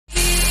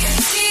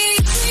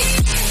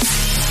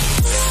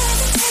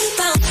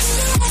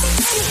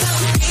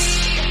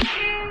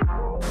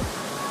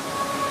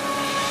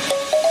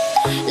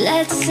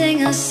Let's sing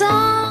a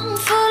song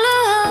full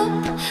of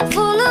hope,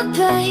 full of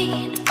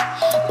pain.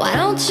 Why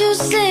don't you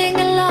sing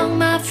along,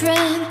 my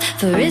friend?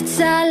 For it's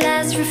our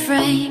last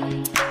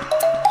refrain.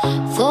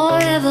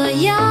 Forever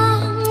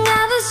young,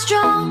 ever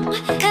strong,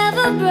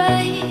 ever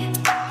brave.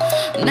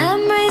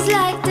 Memories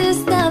like this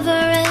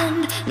never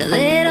end. No,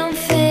 they don't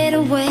fade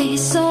away.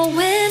 So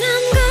when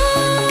I'm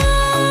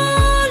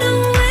gone,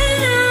 oh,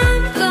 when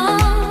I'm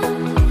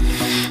gone,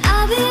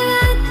 I'll be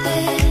right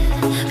there,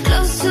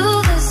 close to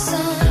the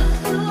sun.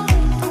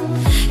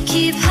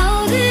 Keep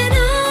holding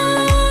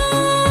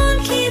on,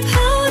 keep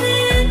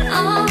holding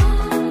on,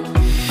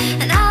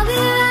 and I'll be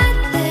right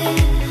there,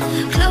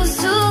 close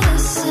to the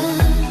sun,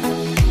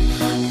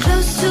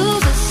 close to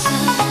the sun.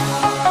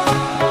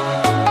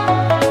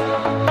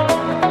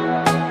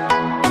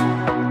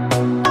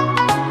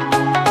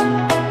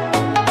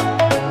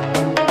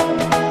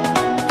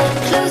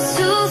 Close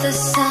to the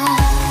sun.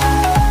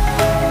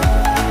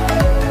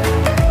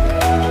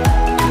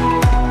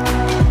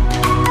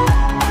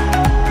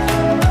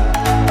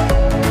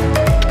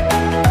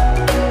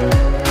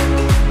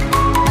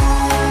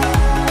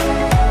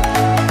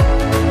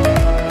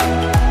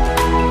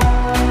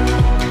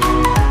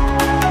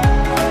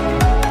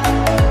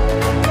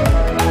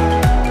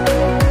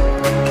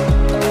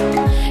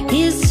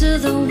 Here's to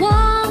the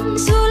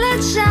ones who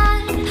let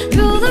shine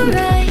through the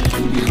rain,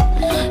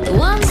 the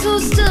ones who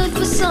stood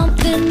for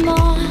something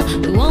more.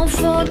 We won't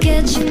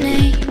forget your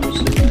names.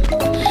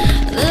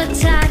 The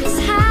tide is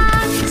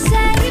high,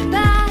 say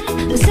goodbye,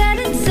 we set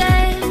it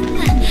sail,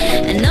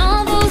 and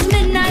all those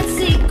midnight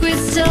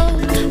secrets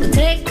told, we'll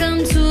take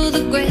them to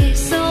the grave.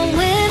 So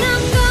when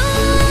I'm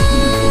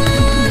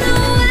gone,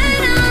 oh,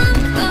 when I'm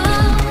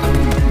gone,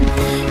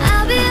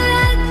 I'll be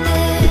right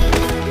there,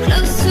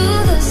 close to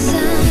the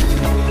sun.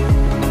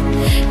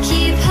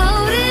 Keep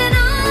holding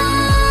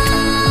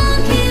on,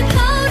 keep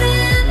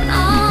holding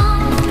on,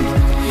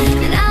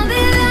 and I'll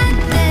be right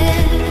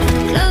there,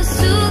 close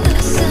to the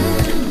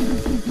sun,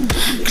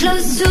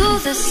 close to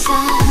the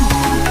sun.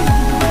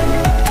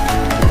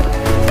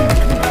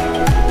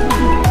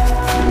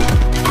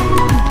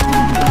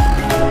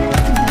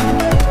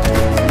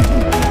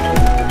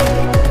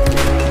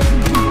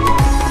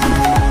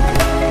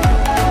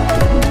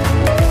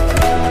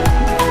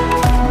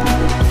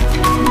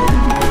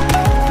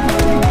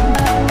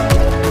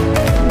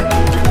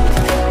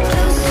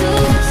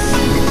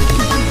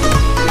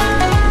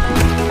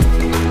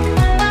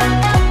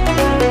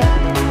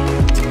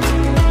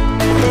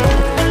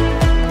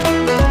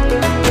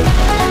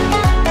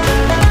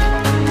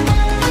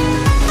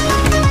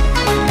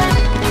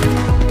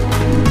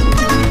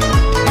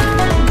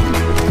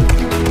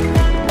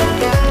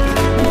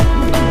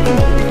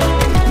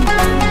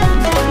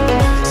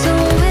 So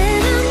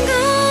when I'm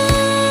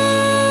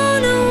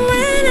gone, oh,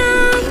 when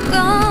I'm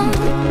gone,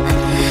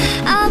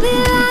 I'll be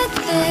right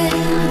there,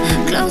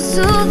 close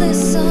to the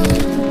sun.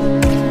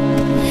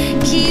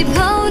 Keep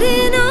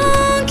holding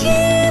on,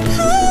 keep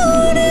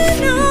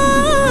holding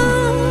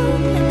on,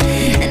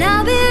 and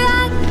I'll be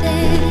right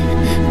there,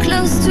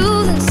 close to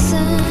the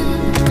sun,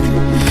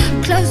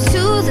 close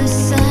to the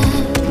sun.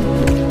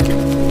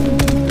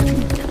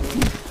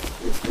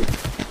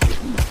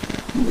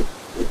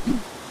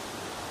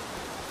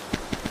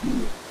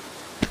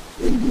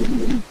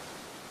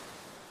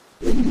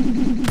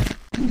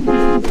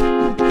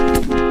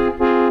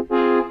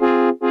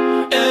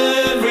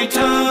 Every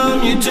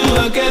time you two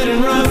are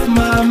getting rough,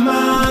 my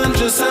mind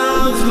just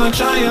sounds like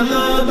Shia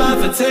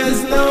LaBeouf. It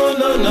says no,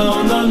 no,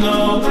 no, no,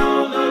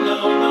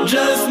 no,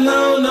 just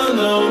no, no,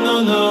 no,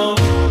 no, no.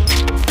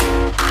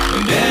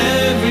 And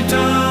every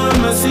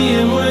time I see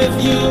him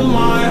with you,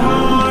 my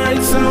heart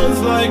sounds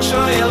like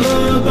Shia LaBeouf.